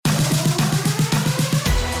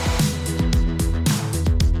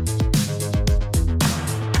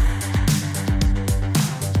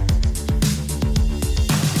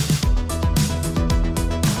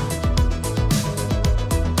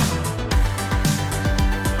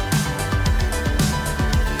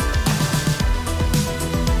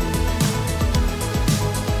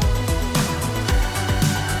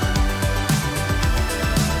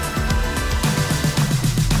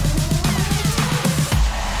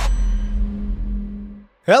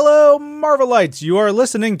Hello, Marvelites! You are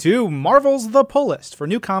listening to Marvel's The Pull List for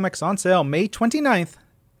new comics on sale May 29th,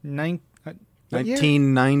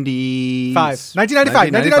 1995.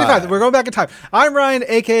 1995. We're going back in time. I'm Ryan,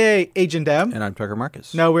 a.k.a. Agent M. And I'm Tucker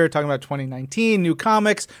Marcus. No, we're talking about 2019, new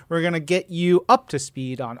comics. We're going to get you up to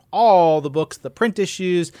speed on all the books, the print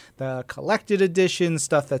issues, the collected editions,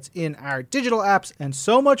 stuff that's in our digital apps, and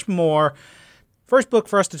so much more. First book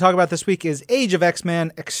for us to talk about this week is Age of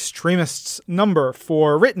X-Men Extremists number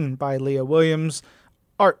 4, written by Leah Williams,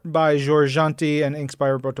 art by Georges Jeanty, and inks by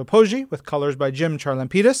Roberto Poggi, with colors by Jim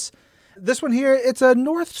Charlampidis. This one here, it's a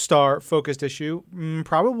North Star-focused issue,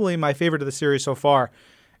 probably my favorite of the series so far.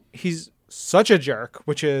 He's such a jerk,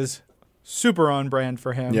 which is super on brand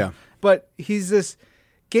for him. Yeah. But he's this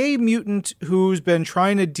gay mutant who's been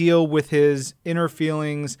trying to deal with his inner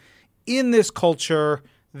feelings in this culture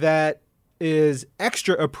that is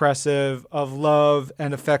extra oppressive of love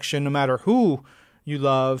and affection no matter who you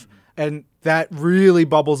love. And that really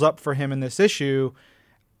bubbles up for him in this issue.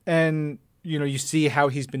 And, you know, you see how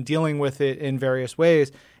he's been dealing with it in various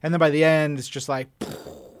ways. And then by the end, it's just like,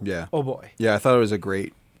 yeah, oh boy. Yeah, I thought it was a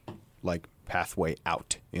great, pathway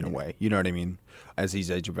out in a way. You know what I mean? As these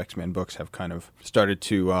Age of X-Men books have kind of started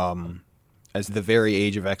to, as the very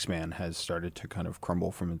Age of X-Men has started to kind of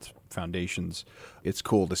crumble from its foundations, it's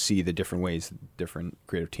cool to see the different ways different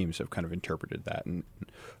creative teams have kind of interpreted that. And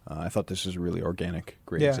I thought this was a really organic,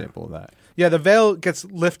 great example of that. Yeah, the veil gets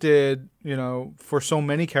lifted, you know, for so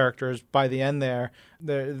many characters by the end there.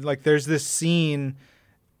 There's this scene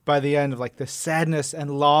by the end of the sadness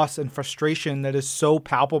and loss and frustration that is so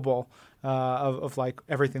palpable of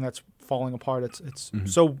everything that's falling apart. It's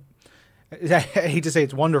so... I hate to say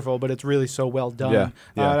it's wonderful, but it's really so well done. Yeah.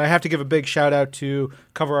 And I have to give a big shout out to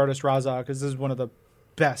cover artist Raza, because this is one of the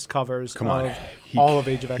best covers of all of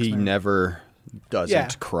Age of X-Men. He never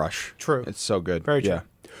doesn't crush. True. It's so good. Very true.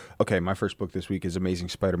 Okay, my first book this week is Amazing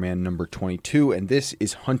Spider-Man number 22, and this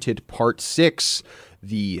is Hunted Part 6.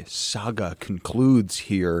 The saga concludes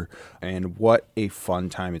here, and what a fun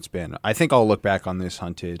time it's been. I think I'll look back on this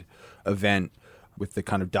Hunted event with the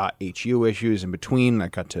kind of .hu issues in between. I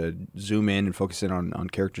got to zoom in and focus in on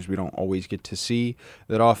characters we don't always get to see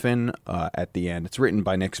that often at the end. It's written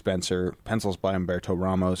by Nick Spencer, pencils by Humberto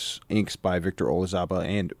Ramos, inks by Victor Olazaba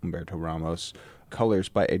and Humberto Ramos, colors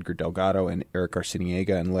by Edgar Delgado and Eric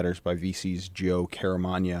Arciniega, and letters by VC's Joe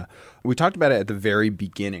Caramagna. We talked about it at the very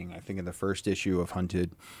beginning, I think in the first issue of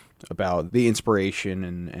Hunted, about the inspiration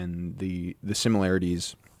and the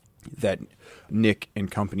similarities that Nick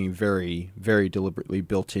and company very, very deliberately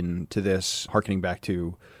built into this, harkening back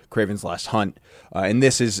to Kraven's Last Hunt. And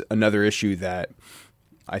this is another issue that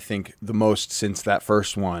I think the most since that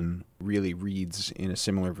first one really reads in a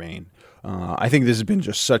similar vein. I think this has been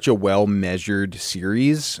just such a well-measured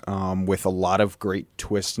series with a lot of great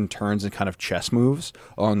twists and turns and kind of chess moves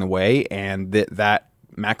along the way, and that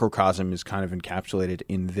macrocosm is kind of encapsulated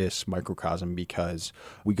in this microcosm, because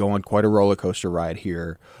we go on quite a roller coaster ride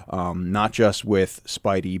here, not just with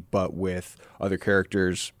Spidey, but with other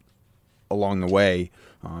characters along the way.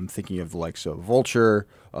 Thinking of the likes of Vulture,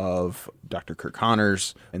 of Dr. Kirk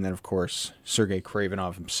Connors, and then, of course, Sergei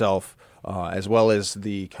Kravenov himself, as well as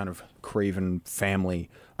the kind of Kraven family.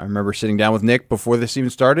 I remember sitting down with Nick before this even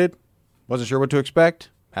started. Wasn't sure what to expect.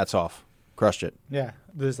 Hats off. Crushed it. Yeah.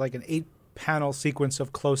 There's an 8-panel sequence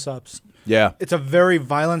of close-ups. Yeah. It's a very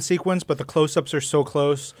violent sequence, but the close-ups are so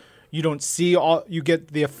close. You don't see you get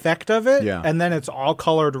the effect of it, and then it's all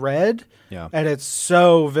colored red. Yeah. And it's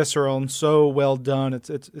so visceral and so well done.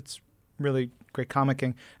 It's really great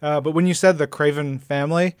comicking. But when you said the Kraven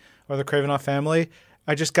family or the Kravenoff family,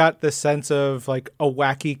 I just got this sense of a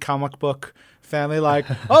wacky comic book family,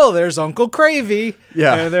 oh, there's Uncle Cravey.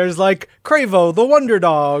 Yeah. And there's Cravo, the Wonder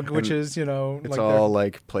Dog, which is, it's all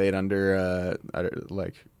played under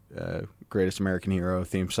Greatest American Hero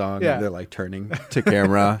theme song. Yeah. They're turning to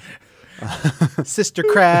camera. Sister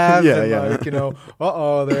Crab. There's,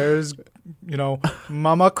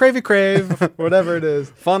 Mama Cravey Crave, whatever it is.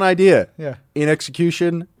 Fun idea. Yeah. In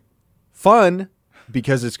execution, fun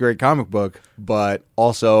because it's a great comic book, but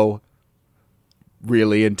also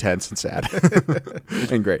really intense and sad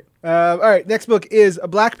and great. All right. Next book is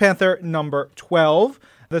Black Panther number 12.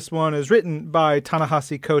 This one is written by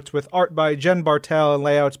Ta-Nehisi Coates with art by Jen Bartel and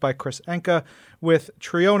layouts by Chris Enka, with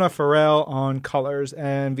Triona Farrell on colors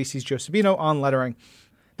and VC's Joe Sabino on lettering.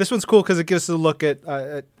 This one's cool because it gives us a look at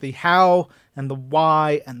the how and the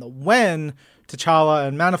why and the when T'Challa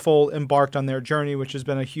and Manifold embarked on their journey, which has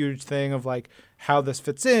been a huge thing of how this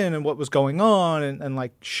fits in and what was going on, and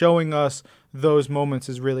showing us those moments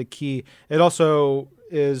is really key. It also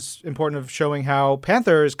is important of showing how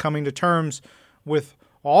Panther is coming to terms with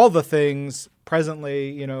all the things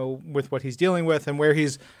presently, with what he's dealing with and where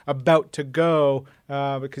he's about to go,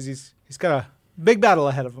 because he's got a big battle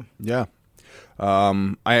ahead of him. Yeah.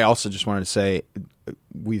 I also just wanted to say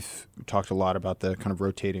we've talked a lot about the kind of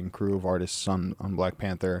rotating crew of artists on Black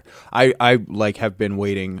Panther. I have been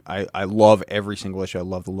waiting. I love every single issue. I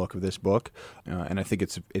love the look of this book, and I think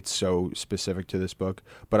it's so specific to this book.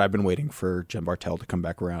 But I've been waiting for Jen Bartel to come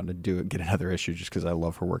back around and get another issue just because I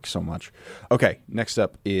love her work so much. Okay, next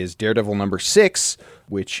up is Daredevil number 6,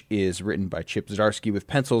 which is written by Chip Zdarsky with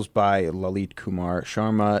pencils by Lalit Kumar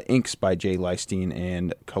Sharma, inks by Jay Leistein,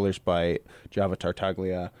 and colors by Java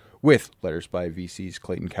Tartaglia, with letters by VC's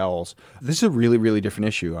Clayton Cowles. This is a really, really different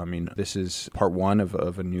issue. I mean, this is part 1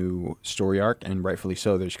 of a new story arc, and rightfully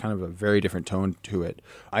so. There's kind of a very different tone to it.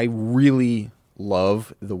 I really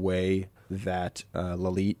love the way that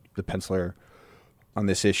Lalit, the penciler on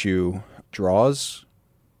this issue, draws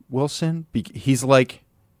Wilson. He's like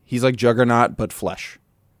Juggernaut, but flesh.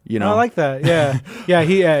 I like that. Yeah.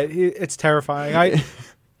 Yeah, it's terrifying.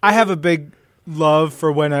 I have a big love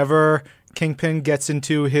for whenever Kingpin gets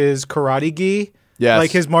into his karate gi,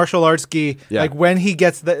 like his martial arts gi, like when he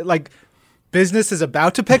gets business is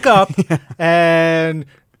about to pick up and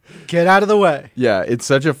get out of the way. Yeah, it's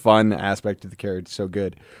such a fun aspect of the character. It's so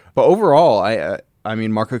good. But overall, I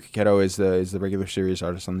mean, Marco Cacchetto is the regular series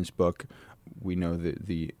artist on this book. We know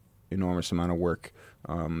the enormous amount of work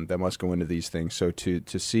that must go into these things. So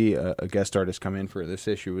to see a guest artist come in for this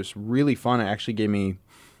issue was really fun. It actually gave me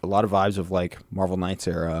a lot of vibes of like Marvel Knights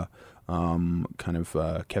era. Kind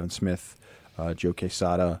of Kevin Smith, Joe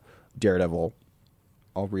Quesada, Daredevil.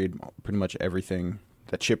 I'll read pretty much everything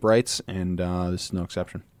that Chip writes, and this is no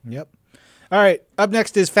exception. Yep. All right, up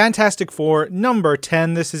next is Fantastic Four number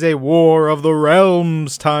 10. This is a War of the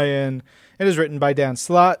Realms tie-in. It is written by Dan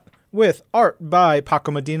Slott, with art by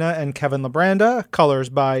Paco Medina and Kevin Labranda, colors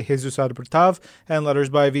by Jesus Adbertav, and letters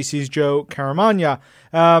by VC's Joe Caramagna.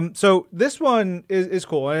 So this one is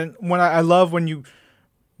cool, and I love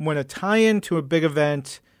when a tie-in to a big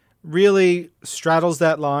event really straddles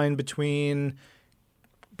that line between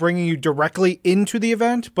bringing you directly into the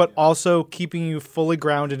event, but also keeping you fully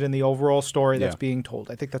grounded in the overall story that's being told.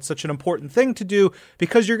 I think that's such an important thing to do,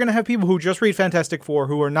 because you're going to have people who just read Fantastic Four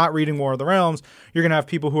who are not reading War of the Realms. You're going to have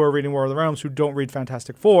people who are reading War of the Realms who don't read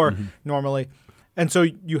Fantastic Four normally. And so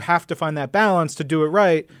you have to find that balance to do it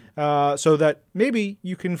right, so that maybe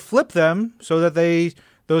you can flip them so that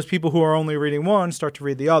those people who are only reading one start to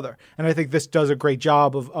read the other. And I think this does a great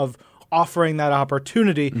job of offering that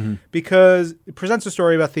opportunity, because it presents a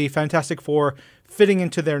story about the Fantastic Four fitting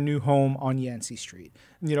into their new home on Yancey Street.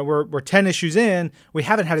 We're 10 issues in. We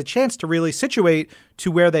haven't had a chance to really situate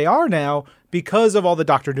to where they are now because of all the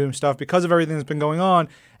Doctor Doom stuff, because of everything that's been going on.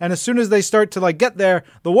 And as soon as they start to get there,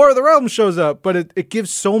 the War of the Realms shows up. But it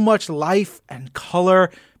gives so much life and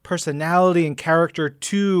color, personality, and character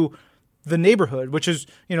to the neighborhood, which is,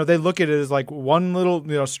 they look at it as like one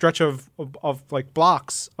little, stretch of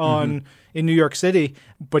blocks in New York City.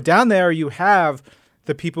 But down there you have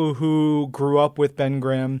the people who grew up with Ben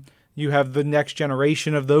Grimm. You have the next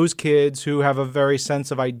generation of those kids who have a very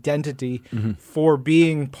sense of identity for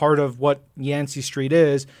being part of what Yancey Street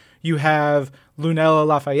is. You have Lunella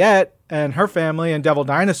Lafayette and her family and Devil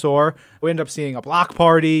Dinosaur. We end up seeing a block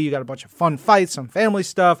party. You got a bunch of fun fights, some family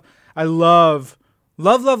stuff. I love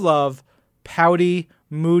pouty,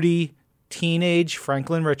 moody, teenage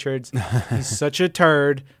Franklin Richards. He's such a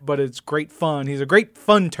turd, but it's great fun. He's a great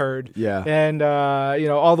fun turd. Yeah. And,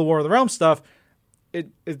 all the War of the Realms stuff,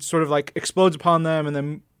 it sort of explodes upon them and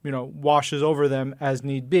then, washes over them as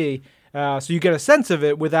need be. So you get a sense of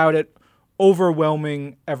it without it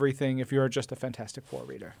overwhelming everything if you're just a Fantastic Four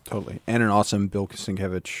reader. Totally. And an awesome Bill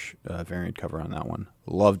Sienkiewicz variant cover on that one.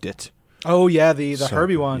 Loved it. Oh, yeah, the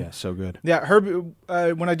Herbie good. one. Yeah, so good. Yeah, Herbie.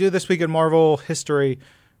 When I do This Week in Marvel history,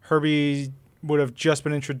 Herbie would have just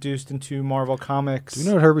been introduced into Marvel Comics. Do you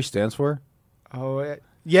know what Herbie stands for? Oh,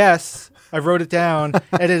 yes. I wrote it down,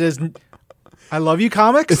 and it is I Love You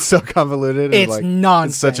Comics. It's so convoluted. It's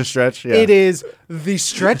nonsense. It's such a stretch. Yeah. It is the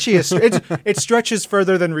stretchiest. It stretches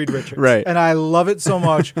further than Reed Richards. Right. And I love it so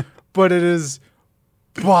much, but it is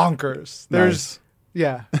bonkers. Nice.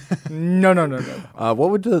 Yeah. No.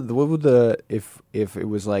 What would the if it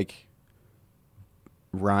was like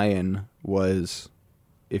R.Y.A.N was,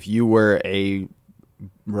 if you were a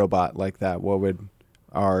robot like that, what would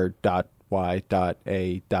R.Y.A.N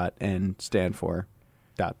stand for?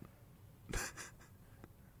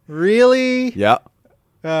 Really? Yeah.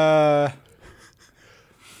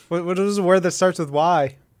 What is a word that starts with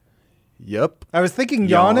Y? Yep. I was thinking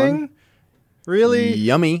yawning. Really?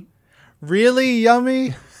 Yummy. Really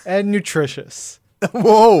yummy and nutritious.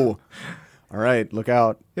 Whoa! All right, look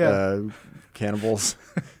out, Yeah. cannibals.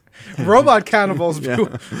 Robot cannibals. Yeah.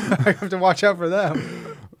 I have to watch out for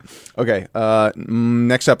them. Okay,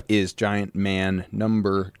 next up is Giant Man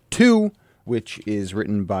number 2, which is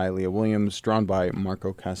written by Leah Williams, drawn by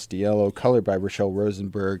Marco Castiello, colored by Rochelle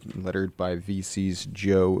Rosenberg, and lettered by VC's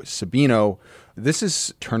Joe Sabino. This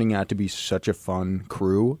is turning out to be such a fun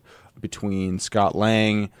crew between Scott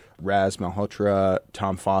Lang, Raz Malhotra,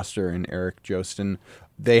 Tom Foster, and Eric Jostin.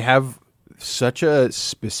 They have such a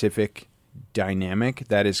specific dynamic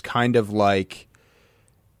that is kind of like,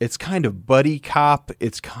 it's kind of buddy cop,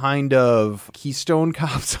 it's kind of Keystone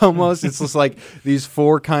Cops almost. It's just like these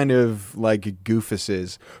 4 kind of like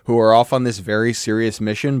goofuses who are off on this very serious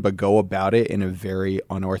mission but go about it in a very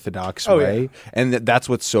unorthodox way. Yeah. And that's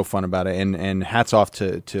what's so fun about it. And hats off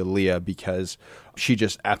to Leah, because she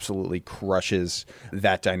just absolutely crushes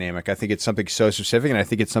that dynamic. I think it's something so specific, and I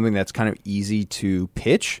think it's something that's kind of easy to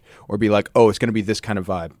pitch or be like, oh, it's going to be this kind of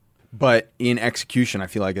vibe. But in execution, I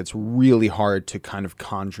feel like it's really hard to kind of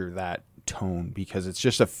conjure that tone, because it's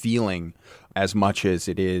just a feeling as much as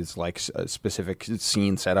it is like specific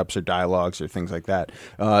scene setups or dialogues or things like that.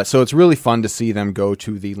 So it's really fun to see them go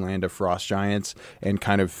to the land of frost giants and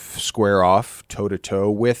kind of square off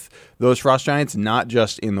toe-to-toe with those frost giants, not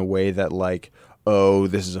just in the way that like, oh,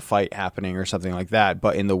 this is a fight happening or something like that,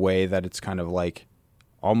 but in the way that it's kind of like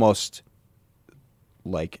almost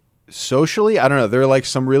like socially, I don't know, there are like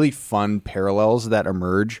some really fun parallels that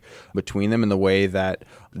emerge between them, in the way that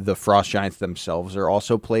the frost giants themselves are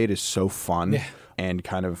also played is so fun. Yeah. And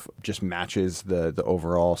kind of just matches the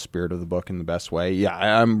overall spirit of the book in the best way. Yeah,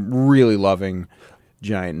 I'm really loving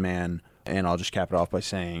Giant Man, and I'll just cap it off by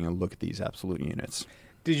saying, look at these absolute units.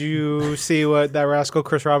 Did you see what that rascal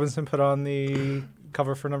Chris Robinson put on the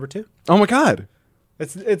cover for number 2? Oh my God.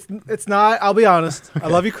 It's not, I'll be honest, I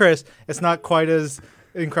love you, Chris. It's not quite as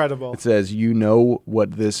incredible. It says, you know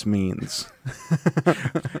what this means.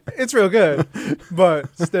 It's real good,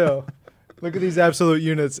 but still, look at these absolute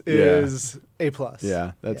units is A+.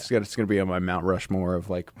 Yeah, it's going to be on my Mount Rushmore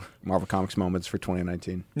of like Marvel Comics moments for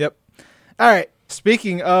 2019. Yep. All right.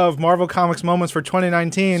 Speaking of Marvel Comics moments for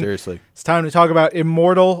 2019, seriously, it's time to talk about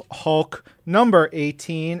Immortal Hulk number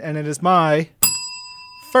 18, and it is my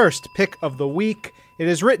first pick of the week. It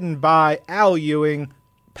is written by Al Ewing,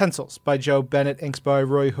 pencils by Joe Bennett, inks by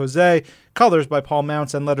Roy Jose, colors by Paul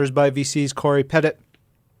Mounts, and letters by VC's Corey Pettit.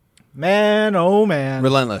 Man, oh man.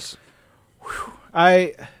 Relentless. Whew.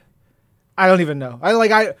 I don't even know.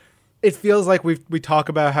 It feels like we talk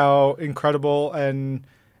about how incredible and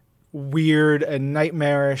weird and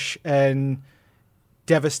nightmarish and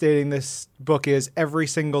devastating this book is every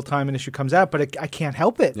single time an issue comes out, but I can't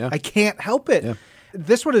help it. Yeah. I can't help it. Yeah.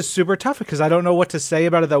 This one is super tough because I don't know what to say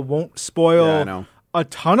about it that won't spoil a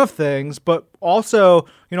ton of things, but also,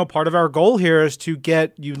 part of our goal here is to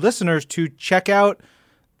get you listeners to check out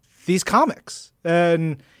these comics.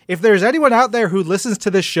 And if there's anyone out there who listens to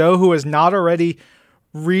this show who is not already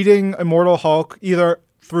reading Immortal Hulk, either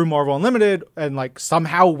through Marvel Unlimited and like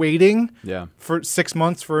somehow waiting for 6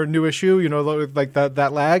 months for a new issue, like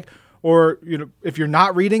that lag, or if you're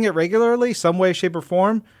not reading it regularly, some way, shape, or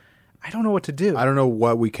form, I don't know what to do. I don't know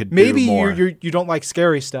what we could Maybe do more. you don't like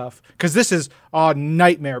scary stuff, because this is a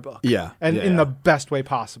nightmare book. Yeah. And in the best way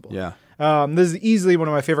possible. Yeah. This is easily one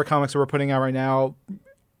of my favorite comics that we're putting out right now.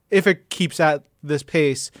 If it keeps at this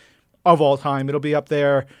pace of all time, it'll be up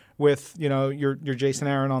there with, your Jason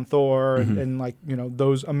Aaron on Thor and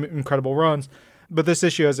those incredible runs. But this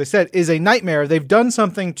issue, as I said, is a nightmare. They've done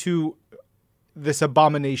something to this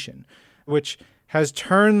abomination, which has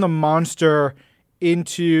turned the monster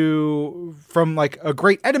from like a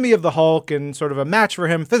great enemy of the Hulk and sort of a match for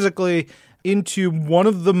him physically into one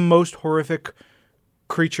of the most horrific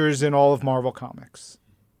creatures in all of Marvel Comics,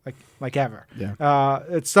 like ever. Yeah.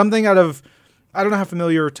 It's something out of, I don't know how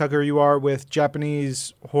familiar, Tucker, you are with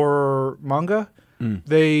Japanese horror manga.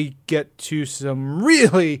 They get to some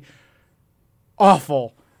really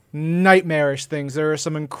awful, nightmarish things. There are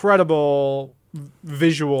some incredible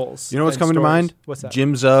visuals. You know what's coming to mind? What's that?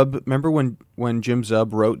 Jim Zub. Remember when Jim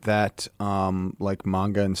Zub wrote that like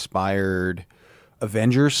manga inspired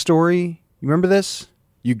Avengers story? You remember this?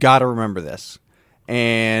 You got to remember this.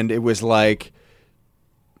 And it was like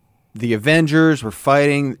the Avengers were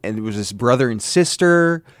fighting, and it was this brother and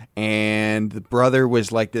sister, and the brother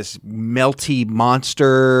was like this melty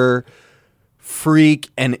monster freak,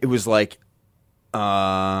 and it was like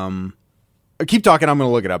keep talking. I'm going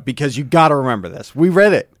to look it up because you got to remember this. We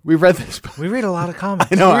read it. We read this. We read a lot of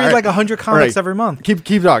comics. I know. We read like 100 comics every month. Keep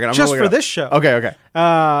talking. I'm just for this show. Okay.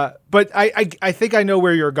 But I think I know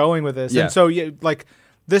where you're going with this. Yeah. And so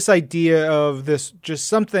this idea of this just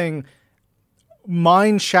something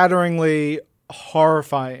mind-shatteringly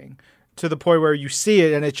horrifying to the point where you see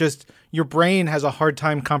it and it just, your brain has a hard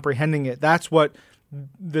time comprehending it. That's what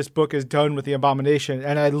this book has done with the Abomination,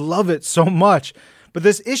 and I love it so much. But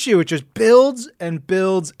this issue, it just builds and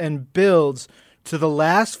builds and builds to the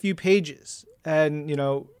last few pages. And, you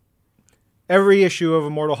know, every issue of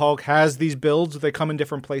Immortal Hulk has these builds. They come in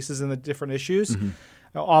different places in the different issues.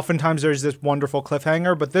 Mm-hmm. Oftentimes there's this wonderful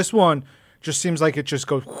cliffhanger, but this one just seems like it just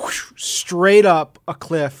goes whoosh, straight up a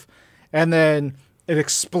cliff, and then it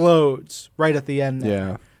explodes right at the end there.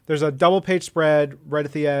 Yeah. There's a double-page spread right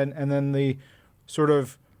at the end, and then the sort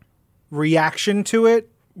of reaction to it,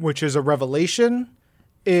 which is a revelation,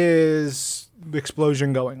 is the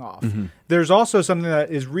explosion going off. Mm-hmm. There's also something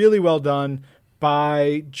that is really well done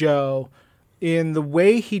by Joe in the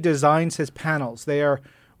way he designs his panels. They are,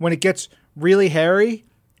 when it gets really hairy,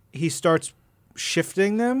 he starts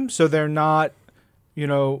shifting them so they're not, you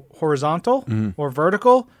know, horizontal or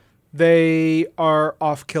vertical. They are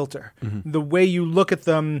off kilter. Mm-hmm. The way you look at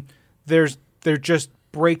them, they're just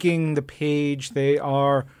breaking the page. They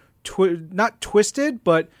are not twisted,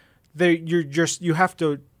 but you have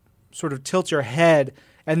to sort of tilt your head,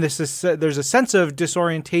 and there's a sense of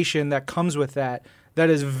disorientation that comes with that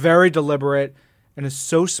is very deliberate and is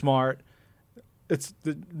so smart. It's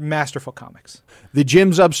the masterful comics. The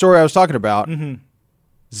Jim's Up story I was talking about. Mm-hmm.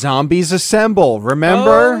 Zombies Assemble.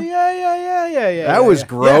 Remember? Oh, yeah. That was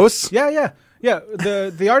gross. Yeah.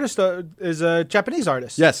 The artist is a Japanese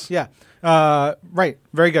artist. Yes. Yeah. Right.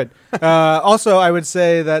 Very good. Also, I would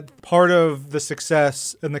say that part of the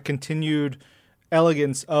success and the continued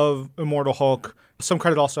elegance of Immortal Hulk, some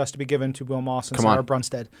credit also has to be given to Will Moss and Sarah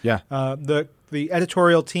Brunstad. Yeah. The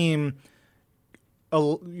editorial team,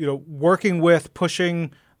 working with,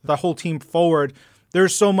 pushing the whole team forward.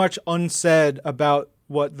 There's so much unsaid about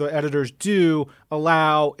what the editors do,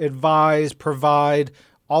 allow, advise, provide.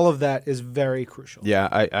 All of that is very crucial. Yeah,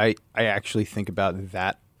 I actually think about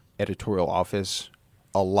that editorial office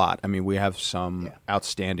a lot. I mean, we have some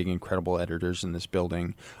outstanding, incredible editors in this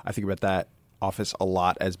building. I think about that office a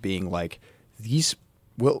lot as being like, these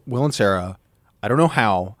Will and Sarah, I don't know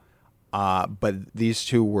how, but these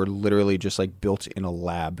two were literally just like built in a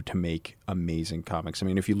lab to make amazing comics. I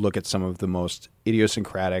mean, if you look at some of the most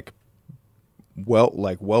idiosyncratic,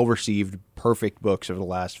 well-received, perfect books of the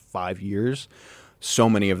last 5 years, so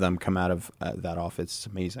many of them come out of that office. It's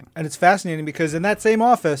amazing. And it's fascinating because in that same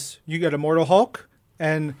office, you get Immortal Hulk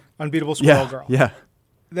and Unbeatable Squirrel Girl. Yeah.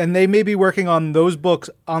 And they may be working on those books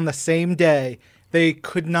on the same day. They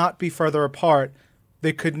could not be further apart.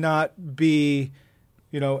 They could not be,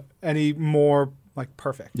 any more like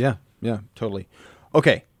perfect. Yeah, totally.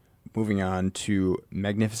 Okay, moving on to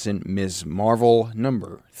Magnificent Ms. Marvel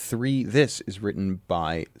number 3. This is written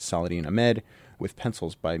by Saladin Ahmed, with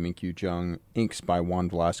pencils by Minkyu Jung, inks by Juan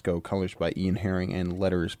Velasco, colors by Ian Herring, and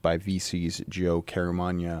letters by VC's Joe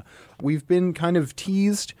Caramagna. We've been kind of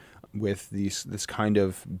teased with this kind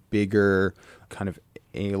of bigger, kind of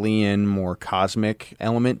alien, more cosmic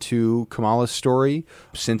element to Kamala's story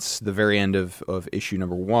since the very end of issue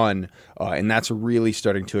number 1, and that's really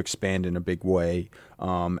starting to expand in a big way.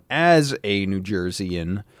 As a New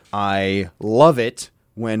Jerseyan, I love it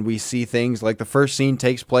when we see things like the first scene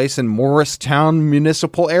takes place in Morristown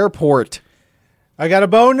Municipal Airport. I got a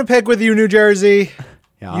bone to pick with you, New Jersey.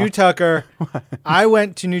 Yeah. You, Tucker. I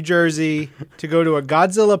went to New Jersey to go to a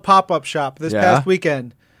Godzilla pop-up shop this past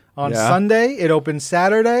weekend. On Sunday, it opened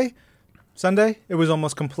Saturday. Sunday, it was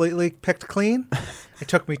almost completely picked clean. It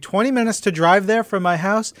took me 20 minutes to drive there from my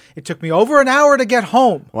house. It took me over an hour to get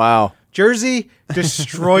home. Wow. Jersey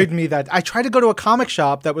destroyed me. That I tried to go to a comic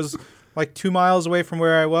shop that was like 2 miles away from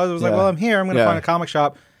where I was. I was like, well, I'm here. I'm going to find a comic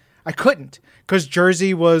shop. I couldn't because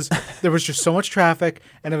Jersey there was just so much traffic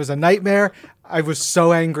and it was a nightmare. I was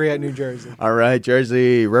so angry at New Jersey. All right,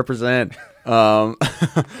 Jersey, represent.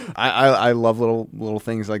 I love little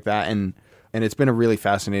things like that, and it's been a really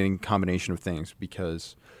fascinating combination of things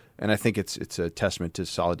because, and I think it's a testament to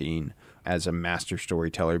Saladin as a master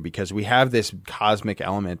storyteller because we have this cosmic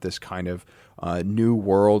element, this kind of new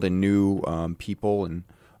world and new people and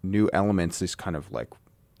new elements, this kind of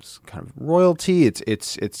royalty.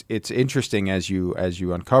 It's interesting as you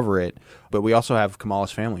uncover it, but we also have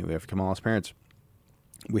Kamala's family. We have Kamala's parents.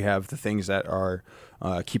 We have the things that are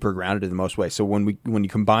keep her grounded in the most way. So when you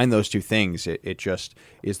combine those two things, it just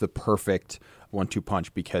is the perfect 1-2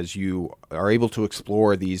 punch because you are able to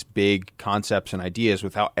explore these big concepts and ideas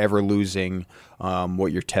without ever losing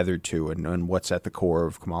what you're tethered to and what's at the core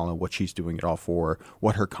of Kamala, what she's doing it all for,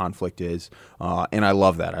 what her conflict is. And I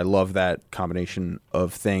love that. I love that combination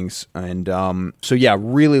of things. And so, yeah,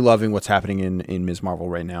 really loving what's happening in Ms. Marvel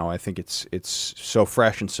right now. I think it's so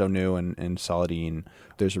fresh and so new. And Saladin,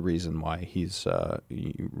 there's a reason why he's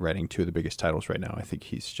writing two of the biggest titles right now. I think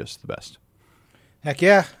he's just the best. Heck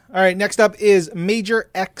yeah. All right, next up is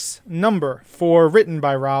Major X Number 4, written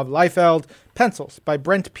by Rob Liefeld, pencils by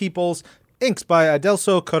Brent Peoples, inks by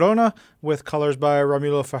Adelso Corona, with colors by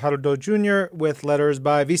Romulo Fajardo Jr., with letters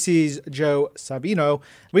by VC's Joe Sabino.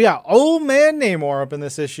 We got Old Man Namor up in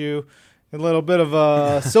this issue. A little bit of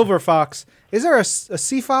a silver fox. Is there a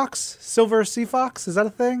sea fox? Silver sea fox? Is that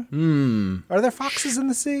a thing? Are there foxes in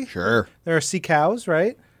the sea? Sure. There are sea cows,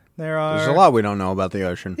 right? There's a lot we don't know about the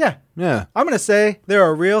ocean. Yeah. I'm going to say there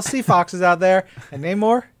are real sea foxes out there, and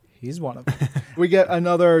Namor, he's one of them. We get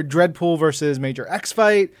another Dreadpool versus Major X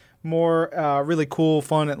fight, more really cool,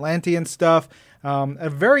 fun Atlantean stuff.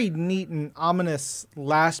 A very neat and ominous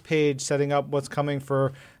last page setting up what's coming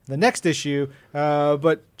for the next issue.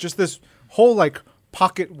 But just this whole like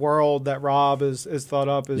pocket world that Rob is thought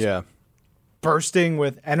up is bursting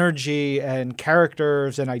with energy and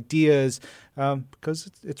characters and ideas.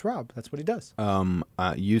 Because it's Rob. That's what he does.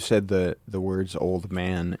 You said the words old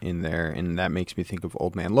man in there, and that makes me think of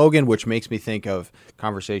Old Man Logan, which makes me think of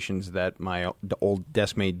conversations that my old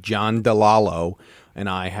desk mate John DeLallo and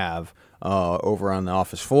I have over on the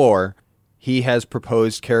office floor. He has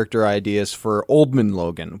proposed character ideas for Oldman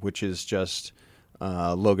Logan, which is just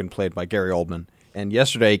Logan played by Gary Oldman. And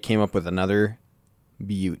yesterday he came up with another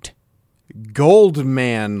beaut.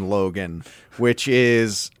 Goldman Logan, which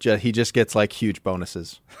is he just gets like huge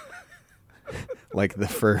bonuses, like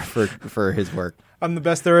for his work. I'm the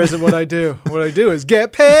best there is at what I do. What I do is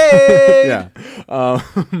get paid. Yeah.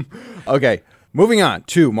 Okay. Moving on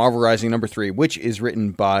to Marvel Rising number 3, which is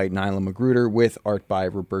written by Nyla Magruder with art by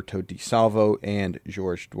Roberto Di Salvo and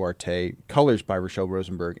George Duarte, colors by Rochelle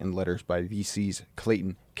Rosenberg, and letters by VC's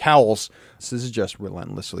Clayton Cowles. This is just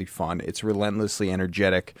relentlessly fun. It's relentlessly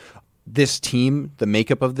energetic. This team, the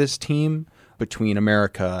makeup of this team between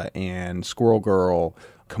America and Squirrel Girl,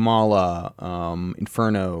 Kamala,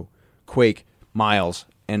 Inferno, Quake, Miles,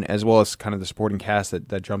 and as well as kind of the supporting cast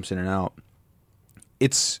that jumps in and out,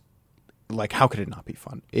 it's like, how could it not be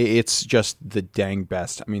fun? It's just the dang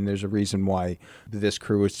best. I mean, there's a reason why this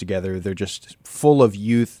crew is together. They're just full of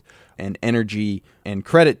youth and energy, and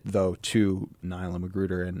credit, though, to Nyla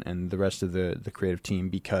Magruder and the rest of the creative team,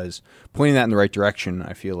 because pointing that in the right direction,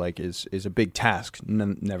 I feel like, is a big task,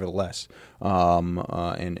 nevertheless,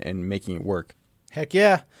 and making it work. Heck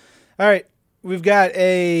yeah. All right, we've got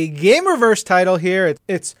a Game-Reverse title here.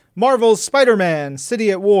 It's Marvel's Spider-Man City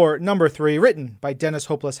at War number 3, written by Dennis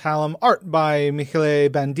Hopeless Hallam, art by Michele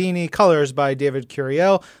Bandini, colors by David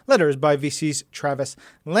Curiel, letters by VC's Travis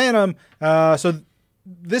Lanham. So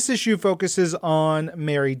this issue focuses on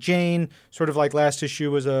Mary Jane, sort of like last issue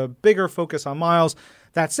was a bigger focus on Miles.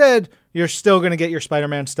 That said, you're still going to get your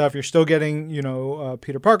Spider-Man stuff. You're still getting,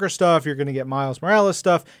 Peter Parker stuff. You're going to get Miles Morales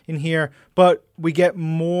stuff in here. But we get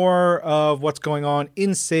more of what's going on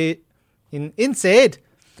inside.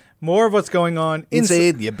 More of what's going on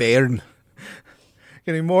inside the bairn.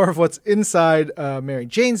 Getting more of what's inside Mary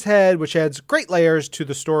Jane's head, which adds great layers to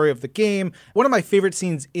the story of the game. One of my favorite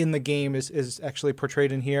scenes in the game is actually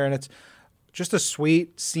portrayed in here, and it's just a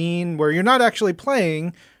sweet scene where you're not actually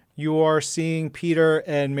playing. You are seeing Peter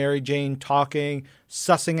and Mary Jane talking,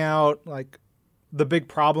 sussing out like the big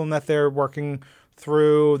problem that they're working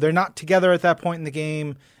through. They're not together at that point in the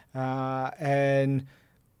game, and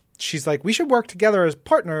she's like, we should work together as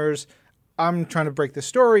partners. I'm trying to break the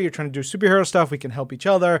story. You're trying to do superhero stuff. We can help each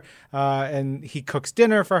other. And he cooks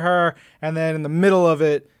dinner for her. And then in the middle of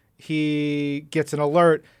it, he gets an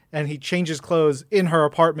alert and he changes clothes in her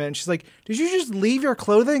apartment. And she's like, did you just leave your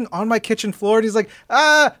clothing on my kitchen floor? And he's like,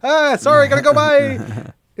 sorry, gotta go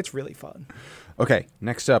by. It's really fun. Okay,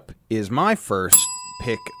 next up is my first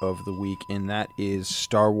pick of the week, and that is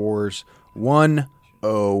Star Wars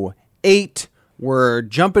 108. We're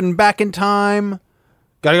jumping back in time.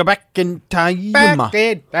 Gotta go back in time.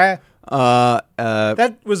 That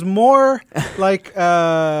was more like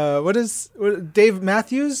Dave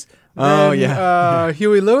Matthews than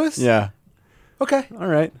Huey Lewis? Yeah. Okay. All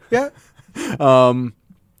right. Yeah.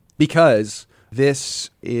 Because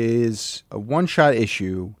this is a one-shot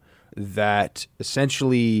issue that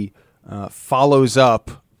essentially follows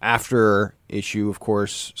up after issue, of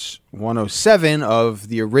course, 107 of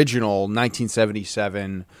the original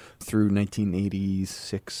 1977 through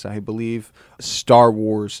 1986, I believe, Star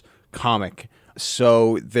Wars comic.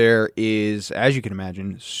 So there is, as you can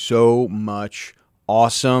imagine, so much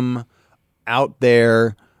awesome, out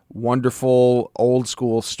there, wonderful, old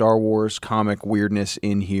school Star Wars comic weirdness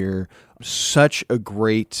in here. Such a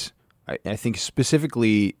great, I think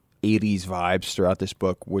specifically 80s vibes throughout this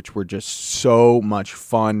book, which were just so much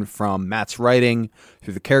fun, from Matt's writing,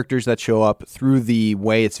 through the characters that show up, through the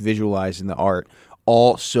way it's visualized in the art.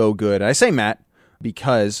 All so good. And I say Matt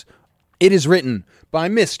because it is written by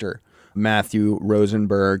Mr. Matthew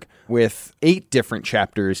Rosenberg, with 8 different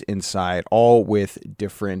chapters inside, all with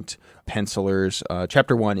different pencilers.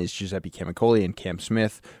 Chapter 1 is Giuseppe Camicoli and Cam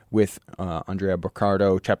Smith with Andrea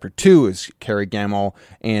Boccardo. Chapter 2 is Kerry Gamel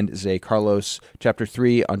and Zay Carlos. Chapter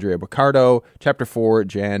 3, Andrea Boccardo. Chapter 4,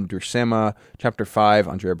 Jan Dursema. Chapter 5,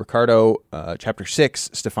 Andrea Boccardo. Chapter 6,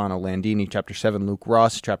 Stefano Landini. Chapter 7, Luke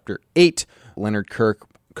Ross. Chapter 8, Leonard Kirk.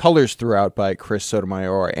 Colors throughout by Chris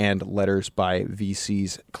Sotomayor, and letters by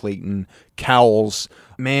VC's Clayton Cowles.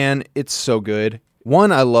 Man, it's so good.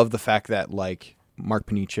 One, I love the fact that like Mark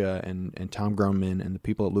Panicia and Tom Groneman and the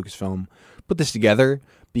people at Lucasfilm put this together,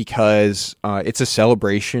 because it's a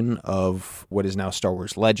celebration of what is now Star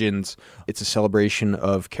Wars Legends. It's a celebration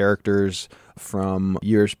of characters from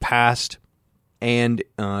years past. And,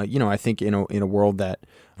 I think in a world that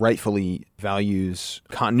rightfully values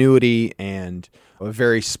continuity and a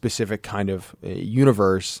very specific kind of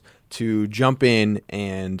universe, to jump in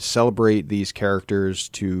and celebrate these characters,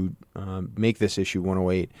 to make this issue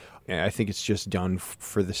 108, I think it's just done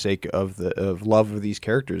for the sake of love of these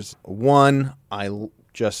characters. One, I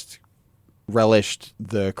just relished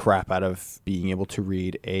the crap out of being able to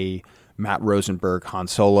read a Matt Rosenberg Han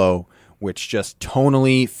Solo, which just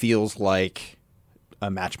tonally feels like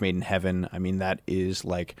a match made in heaven. I mean, that is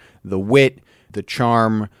like the wit, the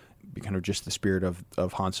charm, kind of just the spirit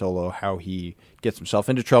of Han Solo, how he gets himself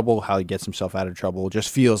into trouble, how he gets himself out of trouble. Just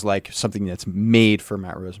feels like something that's made for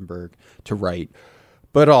Matt Rosenberg to write.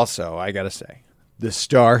 But also, I gotta say, the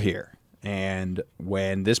star here. And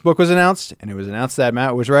when this book was announced, and it was announced that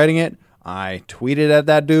Matt was writing it, I tweeted at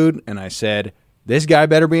that dude, and I said, this guy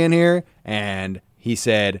better be in here. And he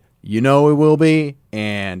said, it will be.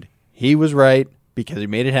 And he was right, because he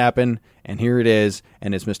made it happen. And here it is,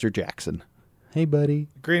 and it's Mr. Jackson. Hey, buddy.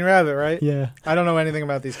 Green Rabbit, right? Yeah. I don't know anything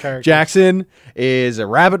about these characters. Jackson is a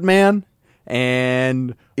rabbit man,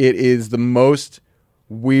 and it is the most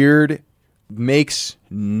weird, makes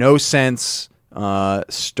no sense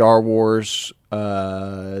Star Wars-ness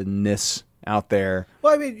out there.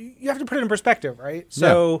 Well, I mean, you have to put it in perspective, right?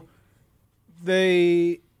 So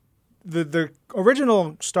the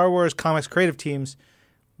original Star Wars comics creative teams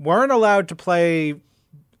weren't allowed to play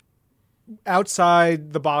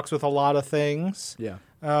outside the box with a lot of things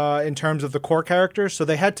in terms of the core characters, so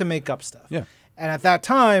they had to make up stuff. Yeah. And at that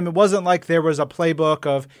time, it wasn't like there was a playbook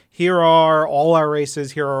of here are all our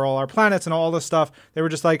races, here are all our planets, and all this stuff. They were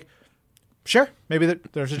just like, sure, maybe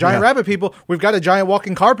there's a giant rabbit people. We've got a giant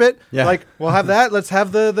walking carpet. Yeah. Like, we'll have that. Let's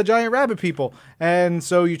have the giant rabbit people. And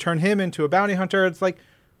so you turn him into a bounty hunter. It's like,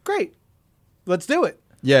 great, let's do it.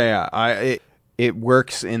 Yeah. It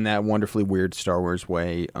works in that wonderfully weird Star Wars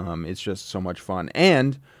way. It's just so much fun.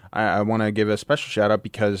 And I want to give a special shout out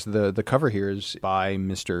because the cover here is by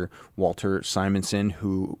Mr. Walter Simonson,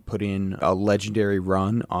 who put in a legendary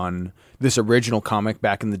run on this original comic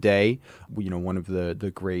back in the day. One of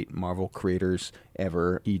the great Marvel creators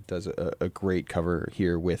ever. He does a great cover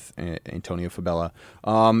here with Antonio Fabella.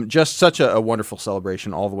 Just such a wonderful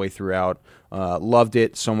celebration all the way throughout. Loved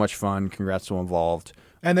it. So much fun. Congrats to involved.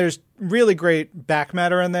 And there's really great back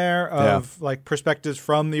matter in there of like perspectives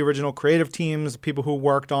from the original creative teams, people who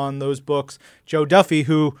worked on those books. Joe Duffy,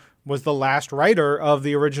 who was the last writer of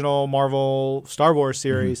the original Marvel Star Wars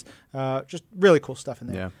series. Just really cool stuff in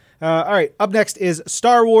there. Yeah. All right, up next is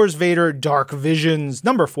Star Wars Vader Dark Visions,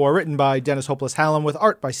 number 4, written by Dennis Hopeless Hallam with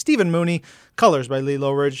art by Stephen Mooney, colors by Lee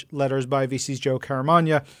Lowridge, letters by VC's Joe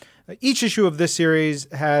Caramagna. Each issue of this series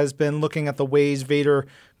has been looking at the ways Vader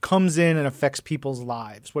comes in and affects people's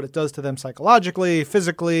lives, what it does to them psychologically,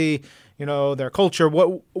 physically, their culture,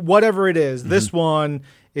 whatever it is. This one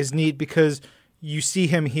is neat because you see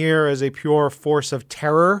him here as a pure force of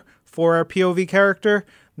terror for our POV character.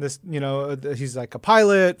 This, he's like a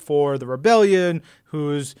pilot for the rebellion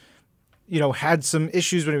who's, had some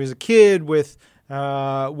issues when he was a kid with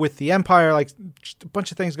the Empire, like just a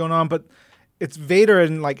bunch of things going on. But it's Vader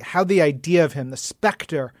and like how the idea of him, the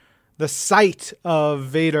specter, the sight of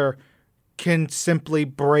Vader can simply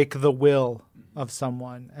break the will of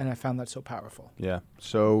someone, and I found that so powerful. Yeah,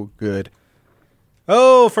 so good.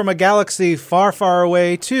 Oh, from a galaxy far, far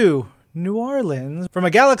away to New Orleans. From a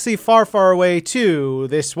galaxy far, far away to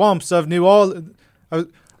the swamps of New Orleans.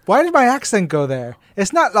 Why did my accent go there?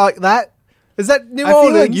 It's not like that. Is that New Orleans?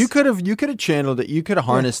 I feel like you could have channeled it. You could have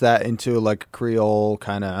harnessed that into like a Creole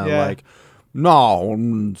kind of like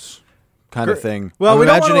Nolans kind of thing. Well, we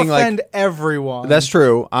don't want to imagining, offend everyone. That's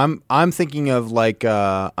true. I'm thinking of like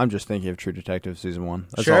I'm just thinking of True Detective season 1.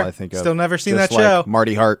 That's all I think of. Still never seen just that show. Like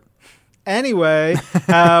Marty Hart. Anyway,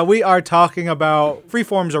 we are talking about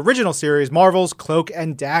Freeform's original series, Marvel's Cloak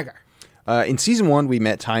and Dagger. In season 1, we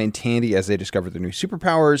met Ty and Tandy as they discovered their new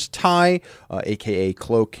superpowers. Ty, a.k.a.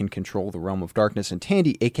 Cloak, can control the realm of darkness, and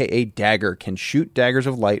Tandy, a.k.a. Dagger, can shoot daggers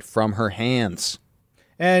of light from her hands.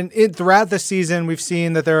 And throughout the season, we've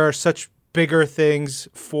seen that there are such bigger things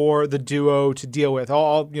for the duo to deal with.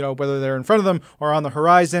 All, whether they're in front of them or on the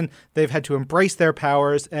horizon, they've had to embrace their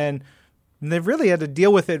powers, and they've really had to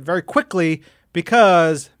deal with it very quickly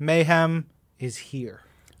because mayhem is here.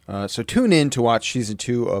 So tune in to watch Season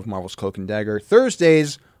 2 of Marvel's Cloak and Dagger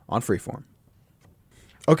Thursdays on Freeform.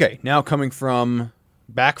 Okay, now coming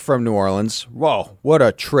back from New Orleans. Whoa, what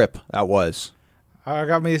a trip that was. I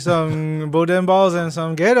got me some boudin balls and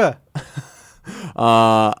some gator.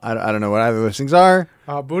 I don't know what either of those things are.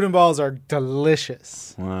 Boudin balls are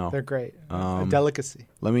delicious. Wow. They're great. A delicacy.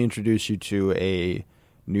 Let me introduce you to a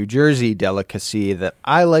New Jersey delicacy that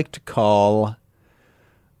I like to call...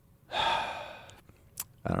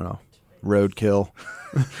 I don't know. Roadkill.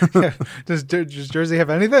 Does Jersey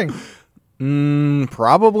have anything?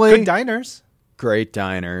 Probably. Good diners. Great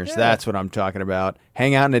diners. Yeah. That's what I'm talking about.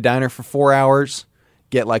 Hang out in a diner for 4 hours.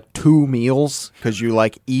 Get like 2 meals because you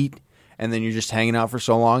like eat. And then you're just hanging out for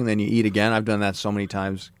so long. Then you eat again. I've done that so many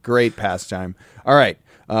times. Great pastime. All right.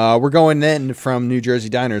 We're going then from New Jersey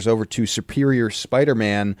diners over to Superior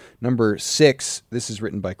Spider-Man number 6. This is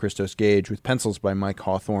written by Christos Gage with pencils by Mike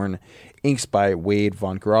Hawthorne, inks by Wade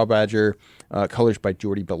Von Graubadger, colors by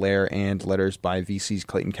Jordi Belair, and letters by VC's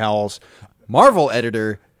Clayton Cowles. Marvel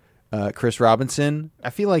editor Chris Robinson. I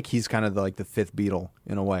feel like he's kind of like the fifth Beatle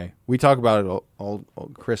in a way. We talk about it all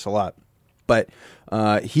Chris a lot. But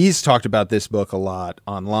he's talked about this book a lot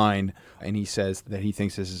online, and he says that he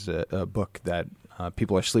thinks this is a book that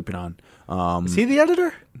people are sleeping on. Is he the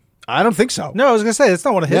editor? I don't think so. No, I was going to say, it's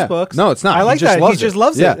not one of his books. No, it's not. I like that. He just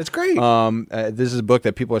loves it. It's great. This is a book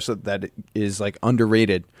that people are that is like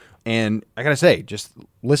underrated. And I got to say, just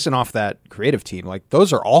listen off that creative team. Like,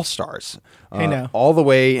 those are all stars. Hey, now. All the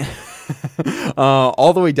way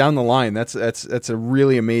down the line. That's a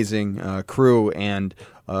really amazing crew. And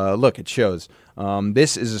look, it shows.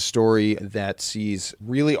 This is a story that sees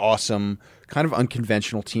really awesome, kind of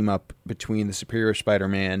unconventional team up between the Superior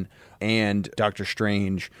Spider-Man and Doctor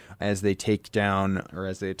Strange as they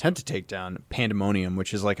attempt to take down Pandemonium,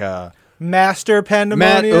 which is like a... Master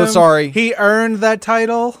Pandemonium. He earned that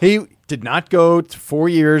title. He did not go to 4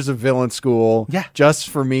 years of villain school just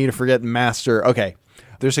for me to forget Master. Okay.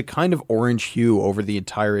 There's a kind of orange hue over the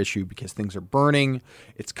entire issue because things are burning.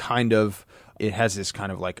 It has this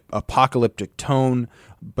kind of like apocalyptic tone,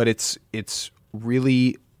 but it's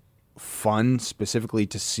really fun specifically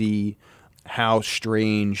to see how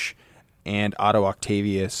Strange and Otto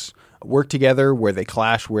Octavius work together, where they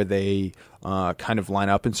clash, where they kind of line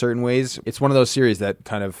up in certain ways. It's one of those series that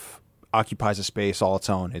kind of occupies a space all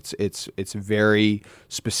its own. It's very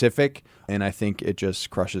specific, and I think it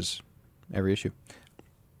just crushes every issue.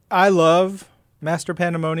 I love Master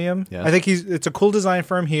Pandemonium. Yes. I think it's a cool design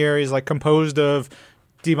for him here. He's like composed of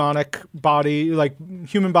demonic body, like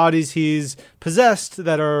human bodies he's possessed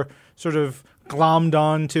that are sort of glommed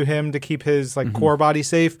on to him to keep his like core body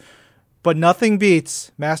safe. But nothing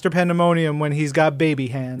beats Master Pandemonium when he's got baby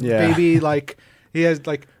hands. Yeah. Baby, like he has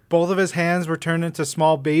like both of his hands were turned into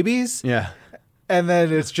small babies. Yeah. And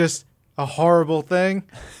then it's just a horrible thing.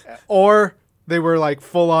 Or they were like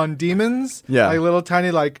full on demons. Yeah. Like little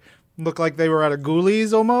tiny look like they were out of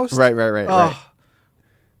Ghoulies almost. Right.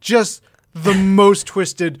 Just the most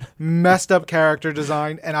twisted, messed up character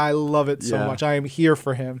design, and I love it so much. I am here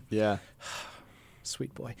for him. Yeah.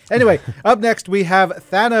 Sweet boy. Anyway, up next we have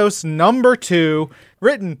THANOS number 2,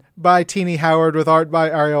 written by Tini Howard with art by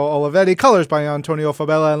Ariel Olivetti, colors by Antonio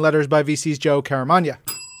Fabella, and letters by VC's Joe Caramagna.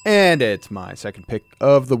 And it's my second pick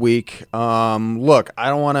of the week. Look, I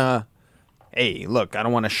don't want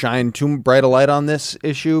to shine too bright a light on this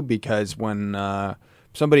issue because when if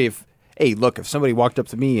somebody walked up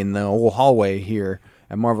to me in the old hallway here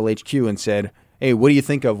at Marvel HQ and said, "Hey, what do you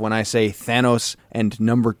think of when I say THANOS and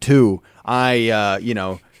number 2?" I,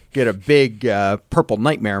 get a big purple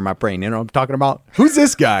nightmare in my brain. You know what I'm talking about? Who's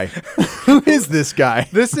this guy? Who is this guy?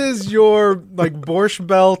 This is your like Borscht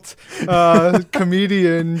Belt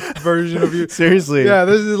comedian version of you. Seriously. Yeah,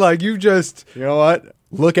 this is like you know what?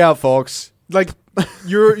 Look out, folks. Like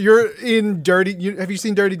you're in Dirty. Have you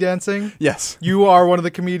seen Dirty Dancing? Yes. You are one of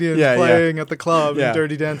the comedians playing at the club in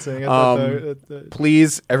Dirty Dancing.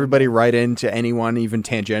 Please, everybody, write in to anyone even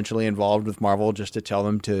tangentially involved with Marvel just to tell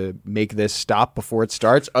them to make this stop before it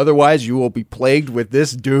starts. Otherwise, you will be plagued with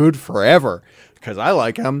this dude forever. Because I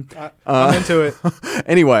like him. I'm into it.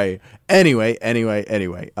 Anyway.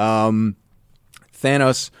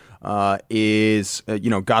 Thanos is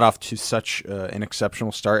got off to such an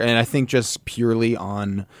exceptional start, and I think just purely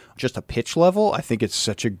on just a pitch level, I think it's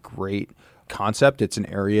such a great concept. It's an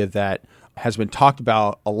area that has been talked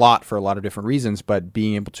about a lot for a lot of different reasons, but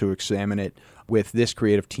being able to examine it with this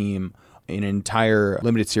creative team, an entire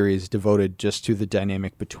limited series devoted just to the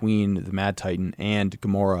dynamic between the Mad Titan and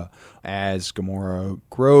Gamora as Gamora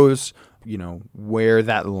grows, where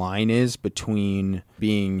that line is between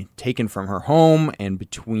being taken from her home and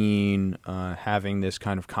between having this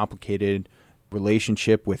kind of complicated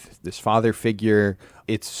relationship with this father figure.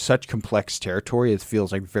 It's such complex territory. It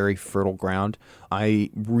feels like very fertile ground.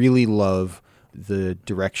 I really love the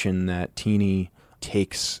direction that Teeny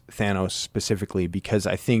takes Thanos specifically, because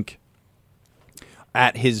I think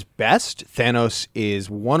at his best, Thanos is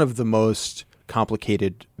one of the most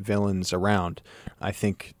complicated villains around. I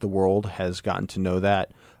think the world has gotten to know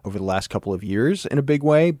that over the last couple of years in a big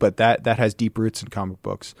way, but that has deep roots in comic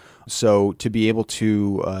books. So to be able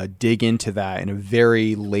to dig into that in a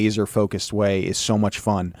very laser-focused way is so much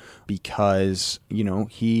fun, because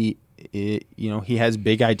he has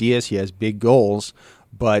big ideas, he has big goals,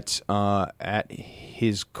 but at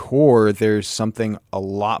his core, there's something a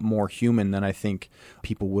lot more human than I think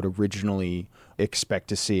people would originally expect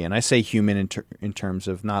to see. And I say human in terms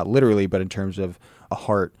of not literally, but in terms of a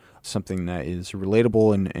heart, something that is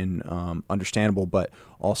relatable and understandable, but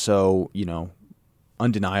also,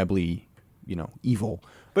 undeniably, evil.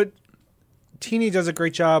 But Teeny does a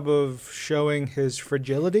great job of showing his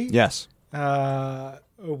fragility. Yes.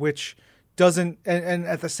 Which doesn't, and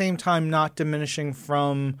at the same time not diminishing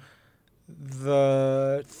from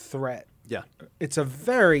the threat. Yeah. It's a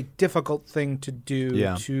very difficult thing to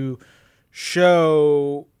do, to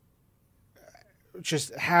show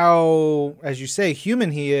just how, as you say,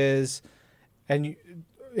 human he is, and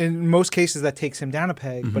in most cases that takes him down a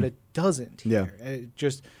peg, but it doesn't here.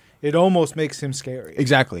 It almost makes him scary.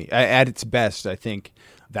 Exactly. At its best, I think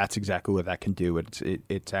that's exactly what that can do.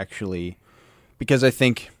 It's actually, because I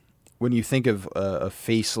think when you think of a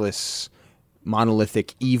faceless,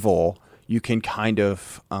 monolithic evil, you can kind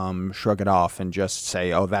of shrug it off and just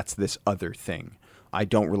say, oh, that's this other thing. I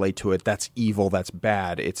don't relate to it. That's evil. That's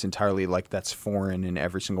bad. It's entirely like that's foreign in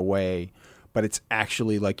every single way. But it's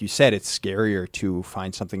actually, like you said, it's scarier to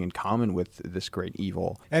find something in common with this great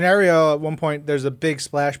evil. And Ariel, at one point, there's a big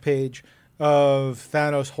splash page of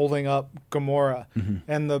Thanos holding up Gamora.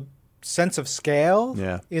 And the sense of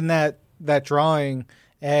scale in that drawing,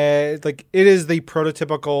 it is the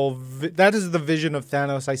prototypical, that is the vision of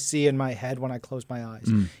Thanos I see in my head when I close my eyes.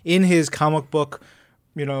 In his comic book,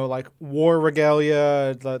 like war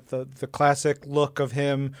regalia, the classic look of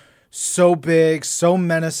him, so big, so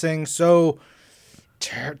menacing, so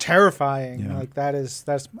terrifying. Like that's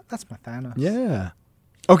my Thanos. Yeah.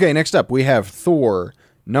 Okay, next up we have Thor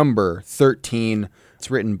number 13.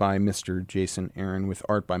 It's written by Mr. Jason Aaron with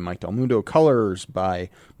art by Mike Del Mundo, colors by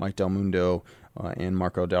Mike Del Mundo and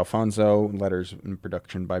Marco D'Alfonso, letters and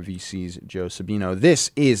production by VC's Joe Sabino.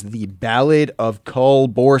 This is the Ballad of Cull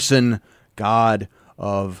Borson, God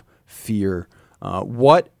of Fear.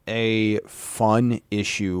 What a fun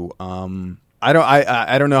issue. I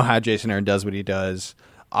don't know how Jason Aaron does what he does,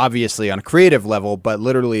 obviously on a creative level, but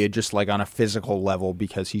literally just like on a physical level,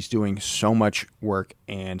 because he's doing so much work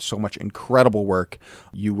and so much incredible work.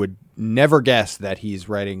 You would never guess that he's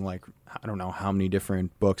writing like, I don't know how many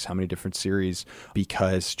different books, how many different series,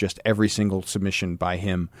 because just every single submission by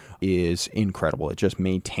him is incredible. It just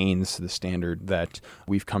maintains the standard that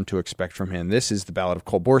we've come to expect from him. This is the Ballad of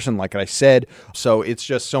Cull Borson, like I said. So it's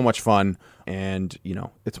just so much fun. And,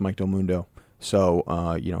 it's Mike Del Mundo. So,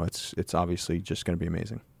 it's obviously just going to be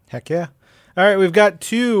amazing. Heck yeah. All right, we've got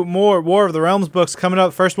two more War of the Realms books coming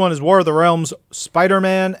up. First one is War of the Realms,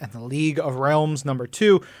 Spider-Man and the League of Realms, number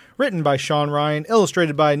 2, written by Sean Ryan,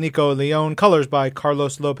 illustrated by Nico Leone, colors by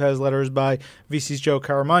Carlos Lopez, letters by VC's Joe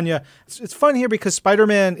Caramagna. It's fun here because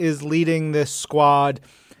Spider-Man is leading this squad,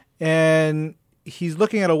 and he's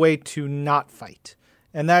looking at a way to not fight.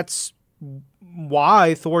 And that's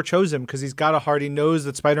why Thor chose him, because he's got a heart. He knows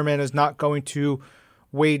that Spider-Man is not going to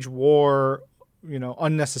wage war,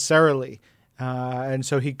 unnecessarily. And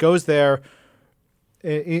so he goes there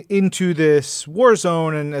into this war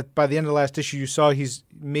zone, and by the end of the last issue, you saw he's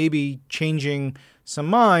maybe changing some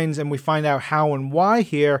minds, and we find out how and why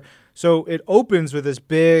here. So it opens with this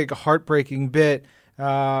big, heartbreaking bit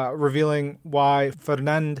revealing why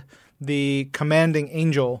Fernand, the commanding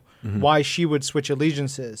angel, why she would switch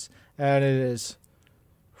allegiances. And it is...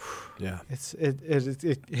 Yeah.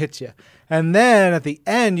 It hits you. And then at the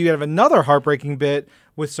end, you have another heartbreaking bit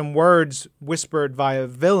with some words whispered via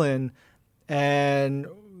villain. And,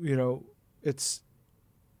 it's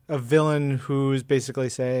a villain who's basically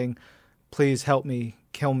saying, please help me,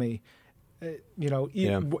 kill me.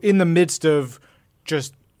 In the midst of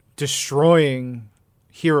just destroying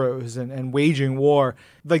heroes and waging war.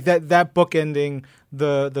 Like that book ending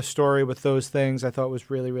the story with those things, I thought was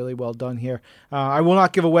really, really well done here. I will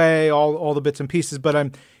not give away all the bits and pieces, but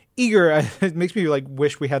I'm eager. It makes me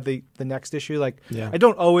wish we had the next issue. I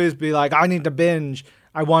don't always be like, I need to binge.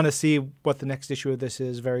 I want to see what the next issue of this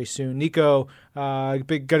is very soon. Nico, got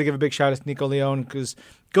to give a big shout out to Nico Leone, because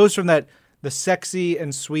goes from the sexy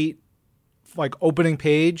and sweet opening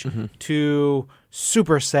page to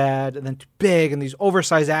super sad, and then to big and these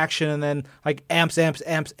oversized action, and then amps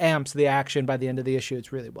the action by the end of the issue.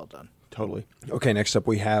 It's really well done. Totally. Okay, next up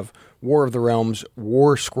we have War of the Realms,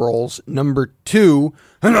 War Scrolls #2,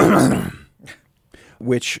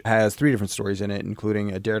 which has 3 different stories in it,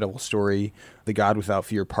 including a Daredevil story, The God Without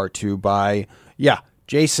Fear Part 2 by,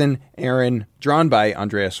 Jason Aaron, drawn by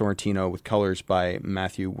Andrea Sorrentino with colors by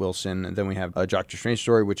Matthew Wilson. And then we have a Doctor Strange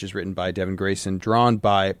story, which is written by Devin Grayson, drawn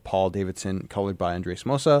by Paul Davidson, colored by Andres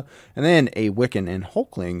Mosa. And then a Wiccan and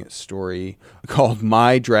Hulkling story called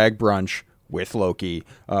My Drag Brunch with Loki,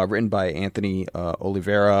 written by Anthony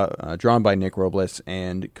Oliveira, drawn by Nick Robles,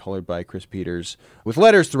 and colored by Chris Peters, with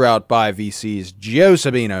letters throughout by VC's Joe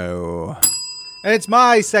Sabino. And it's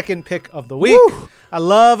my second pick of the week. Woo! I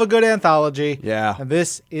love a good anthology. Yeah. And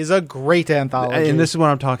this is a great anthology. And this is what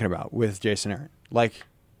I'm talking about with Jason Aaron.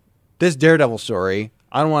 This Daredevil story,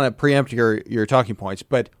 I don't want to preempt your talking points,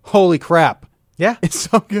 but holy crap. Yeah. It's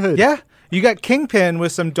so good. Yeah. You got Kingpin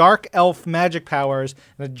with some dark elf magic powers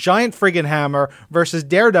and a giant friggin' hammer versus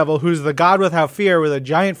Daredevil, who's the god without fear with a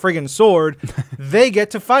giant friggin' sword. They get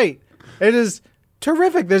to fight. It is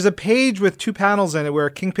terrific. There's a page with 2 panels in it where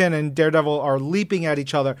Kingpin and Daredevil are leaping at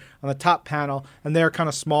each other on the top panel, and they're kind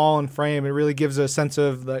of small in frame. It really gives a sense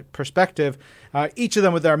of the perspective. Each of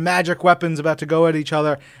them with their magic weapons about to go at each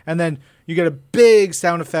other, and then you get a big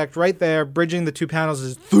sound effect right there. Bridging the 2 panels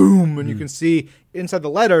is thoom, and you can see inside the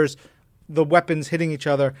letters the weapons hitting each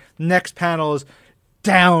other. Next panel is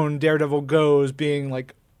down Daredevil goes, being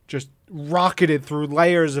just rocketed through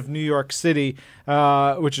layers of New York City,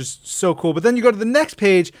 which is so cool. But then you go to the next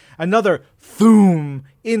page, another thoom.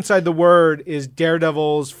 Inside the word is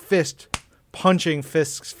Daredevil's fist punching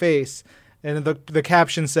Fisk's face. And the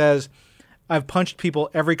caption says, I've punched people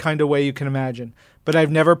every kind of way you can imagine, but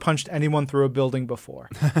I've never punched anyone through a building before.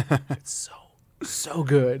 It's so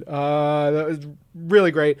good. That was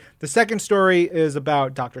really great. The second story is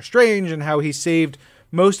about Doctor Strange and how he saved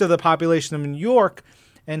most of the population of New York,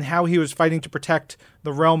 and how he was fighting to protect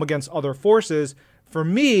the realm against other forces. For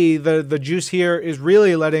me, the juice here is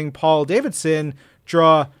really letting Paul Davidson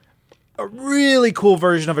draw a really cool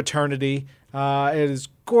version of Eternity. It is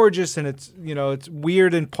gorgeous, and it's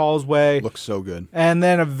weird in Paul's way. Looks so good. And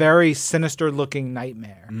then a very sinister looking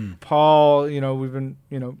Nightmare. Paul, we've been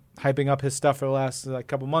hyping up his stuff for the last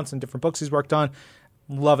couple months and different books he's worked on.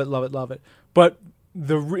 Love it, love it, love it. But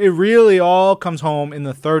it really all comes home in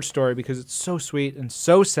the third story because it's so sweet and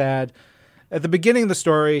so sad. At the beginning of the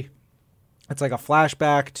story, it's like a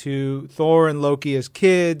flashback to Thor and Loki as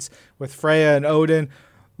kids with Freya and Odin.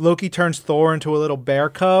 Loki turns Thor into a little bear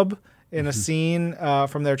cub in a scene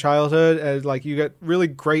from their childhood. And you get really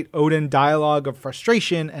great Odin dialogue of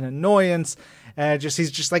frustration and annoyance. And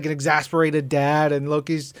he's just like an exasperated dad. And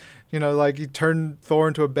Loki's, he turned Thor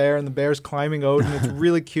into a bear, and the bear's climbing Odin. It's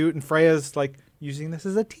really cute. And Freya's using this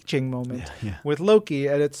as a teaching moment with Loki,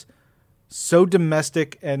 and it's so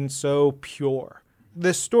domestic and so pure.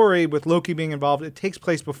 This story, with Loki being involved, it takes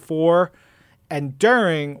place before and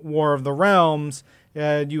during War of the Realms,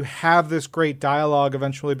 and you have this great dialogue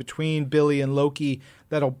eventually between Billy and Loki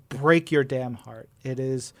that'll break your damn heart. It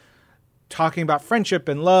is talking about friendship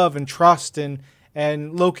and love and trust, and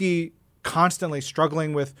Loki constantly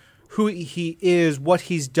struggling with who he is, what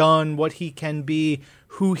he's done, what he can be,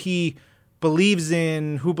 who he believes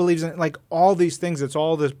in, all these things. It's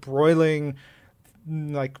all this broiling,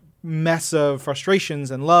 mess of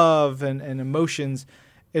frustrations and love and emotions.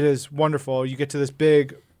 It is wonderful. You get to this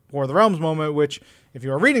big War of the Realms moment, which if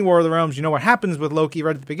you are reading War of the Realms, you know what happens with Loki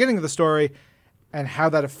right at the beginning of the story and how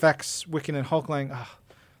that affects Wiccan and Hulkling. Oh,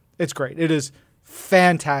 it's great. It is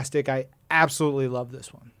fantastic. I absolutely love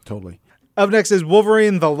this one. Totally. Up next is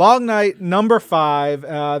Wolverine, The Long Night, number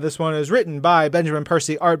 5. This one is written by Benjamin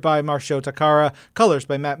Percy, art by Marcio Takara, colors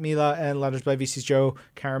by Matt Mila, and letters by VC's Joe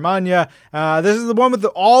Caramagna. This is the one with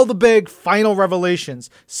all the big final revelations.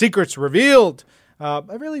 Secrets revealed. I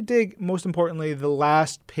really dig, most importantly, the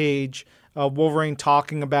last page of Wolverine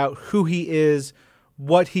talking about who he is,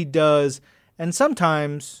 what he does, and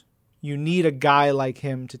sometimes you need a guy like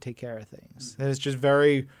him to take care of things. And it's just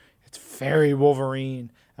very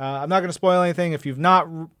Wolverine. I'm not going to spoil anything. If you've not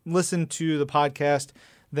listened to the podcast,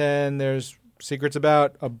 then there's secrets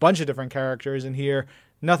about a bunch of different characters in here.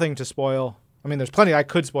 Nothing to spoil. I mean, there's plenty I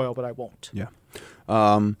could spoil, but I won't. Yeah.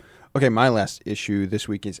 Okay, my last issue this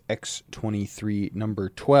week is X-23 number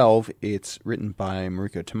 12. It's written by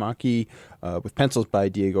Mariko Tamaki, with pencils by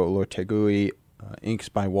Diego Olortegui, inks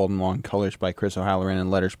by Walden Long, colors by Chris O'Halloran, and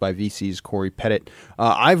letters by VC's Corey Pettit.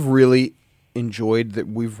 I've really enjoyed that.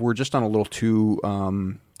 We're just on a little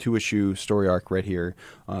two-issue story arc right here,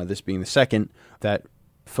 this being the second, that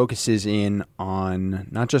focuses in on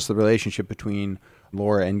not just the relationship between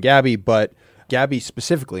Laura and Gabby, but Gabby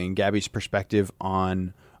specifically, and Gabby's perspective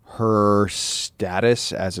on her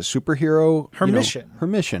status as a superhero. Her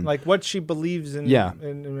mission. Like what she believes in,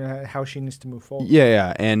 and how she needs to move forward.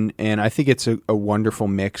 Yeah. And I think it's a wonderful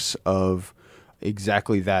mix of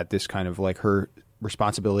exactly that, this kind of like her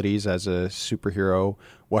responsibilities as a superhero,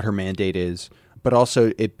 what her mandate is, but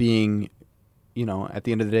also it being, at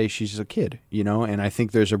the end of the day, she's a kid, and I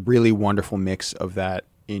think there's a really wonderful mix of that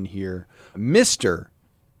in here. Mr.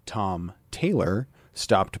 Tom Taylor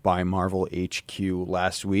stopped by Marvel HQ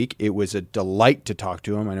last week. It was a delight to talk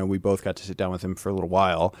to him. I know we both got to sit down with him for a little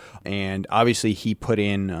while, and obviously he put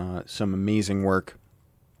in some amazing work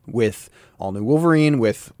with All New Wolverine,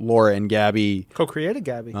 with Laura and Gabby. Co-created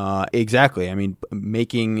Gabby. Exactly. I mean,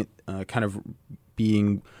 making kind of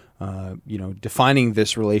being, defining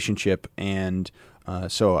this relationship. And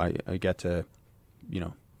so I get to,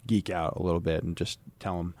 geek out a little bit and just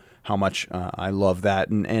tell him how much I love that.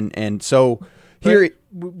 And so here...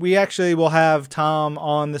 We actually will have Tom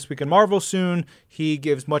on This Week in Marvel soon. He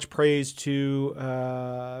gives much praise to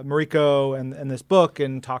Mariko and this book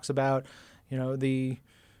and talks about,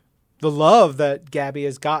 the love that Gabby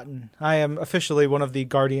has gotten. I am officially one of the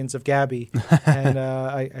guardians of Gabby, and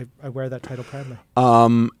I wear that title proudly.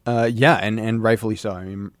 Yeah, and rightfully so. I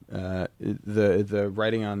mean, the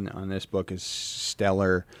writing on this book is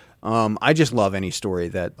stellar. I just love any story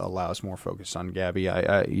that allows more focus on Gabby.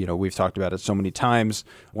 We've talked about it so many times.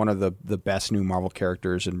 One of the best new Marvel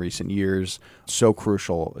characters in recent years. So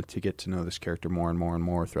crucial to get to know this character more and more and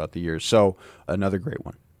more throughout the years. So another great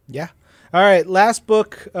one. Yeah. All right, last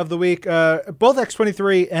book of the week. Both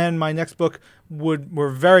X-23 and my next book were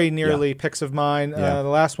very nearly picks of mine. The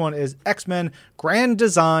last one is X-Men Grand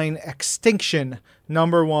Design Extinction,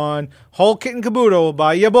 number 1. Whole kit and caboodle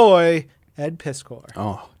by ya boy, Ed Piskor.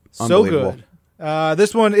 Oh, so good.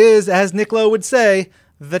 This one is, as Nick Lowe would say,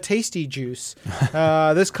 the tasty juice.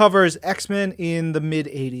 This covers X-Men in the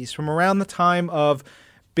mid-'80s, from around the time of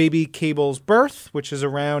Baby Cable's birth, which is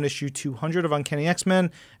around issue 200 of Uncanny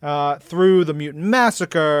X-Men, through the Mutant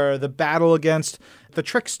Massacre, the battle against the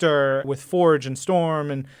Trickster with Forge and Storm,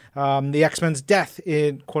 and the X-Men's death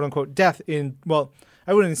in, quote-unquote, well,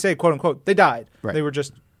 I wouldn't even say quote-unquote, they died. Right. They were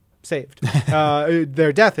just saved.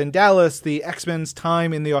 Their death in Dallas, the X-Men's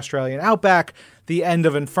time in the Australian outback, the end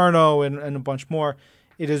of Inferno, and a bunch more.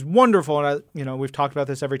 It is wonderful, and we've talked about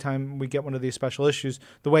this every time we get one of these special issues.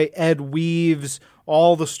 The way Ed weaves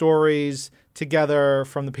all the stories together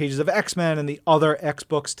from the pages of X-Men and the other X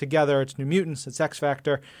books together. It's New Mutants, it's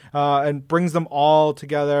X-Factor, and brings them all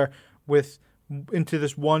together into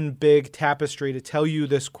this one big tapestry to tell you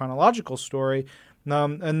this chronological story.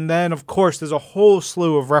 And then, of course, there's a whole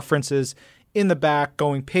slew of references in the back,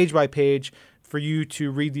 going page by page, for you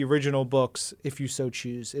to read the original books if you so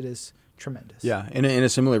choose. It is tremendous. Yeah, in a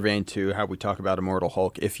similar vein to how we talk about Immortal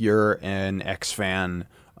Hulk, if you're an X fan,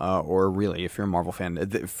 or really if you're a Marvel fan,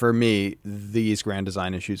 for me, these Grand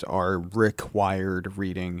Design issues are required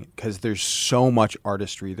reading because there's so much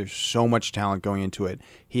artistry, there's so much talent going into it.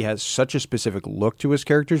 He has such a specific look to his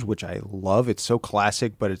characters, which I love. It's so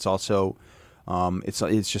classic, but it's also...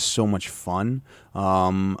 it's just so much fun,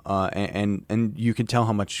 and you can tell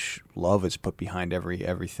how much love is put behind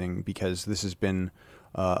everything, because this has been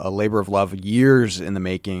a labor of love, years in the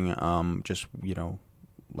making. Just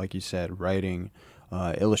like you said, writing,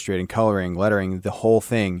 illustrating, coloring, lettering, the whole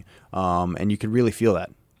thing. And you could really feel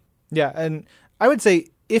that. Yeah, and I would say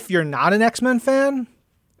if you're not an X-Men fan,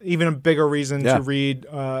 even a bigger reason to read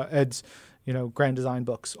Ed's, Grand Design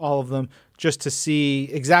books, all of them, just to see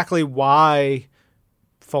exactly why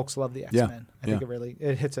folks love the X-Men. I think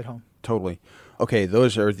it hits it home. Totally. Okay,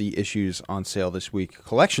 those are the issues on sale this week.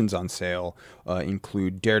 Collections on sale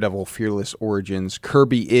include Daredevil Fearless Origins,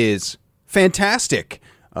 Kirby Is fantastic,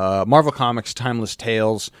 Marvel Comics Timeless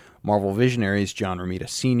Tales, Marvel Visionaries John Romita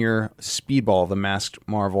Sr., Speedball The Masked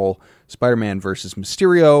Marvel, Spider-Man vs.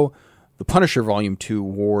 Mysterio, The Punisher Volume 2,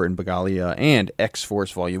 War in Bagalia, and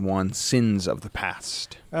X-Force Volume 1, Sins of the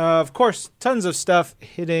Past. Of course, tons of stuff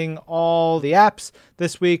hitting all the apps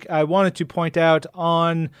this week. I wanted to point out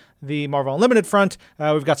on the Marvel Unlimited front,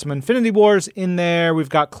 we've got some Infinity Wars in there. We've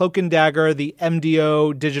got Cloak and Dagger, the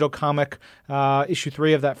MDO digital comic, issue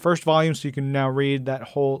 3 of that first volume, so you can now read that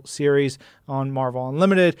whole series on Marvel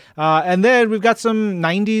Unlimited. And then we've got some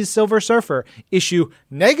 90s Silver Surfer, issue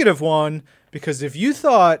 -1, because if you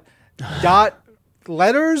thought dot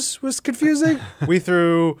letters was confusing, we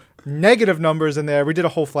threw negative numbers in there. We did a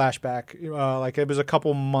whole flashback, like it was a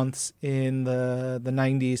couple months in the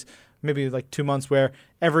 90s, maybe like 2 months, where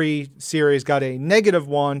every series got a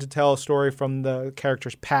 -1 to tell a story from the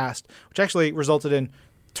character's past, which actually resulted in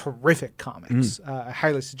terrific comics. I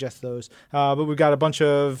highly suggest those. But we've got a bunch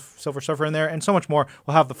of Silver Surfer in there and so much more.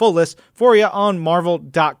 We'll have the full list for you on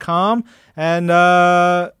Marvel.com. And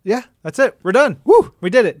that's it. We're done. Woo! We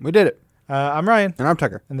did it. We did it. I'm Ryan. And I'm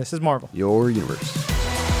Tucker. And this is Marvel. Your universe.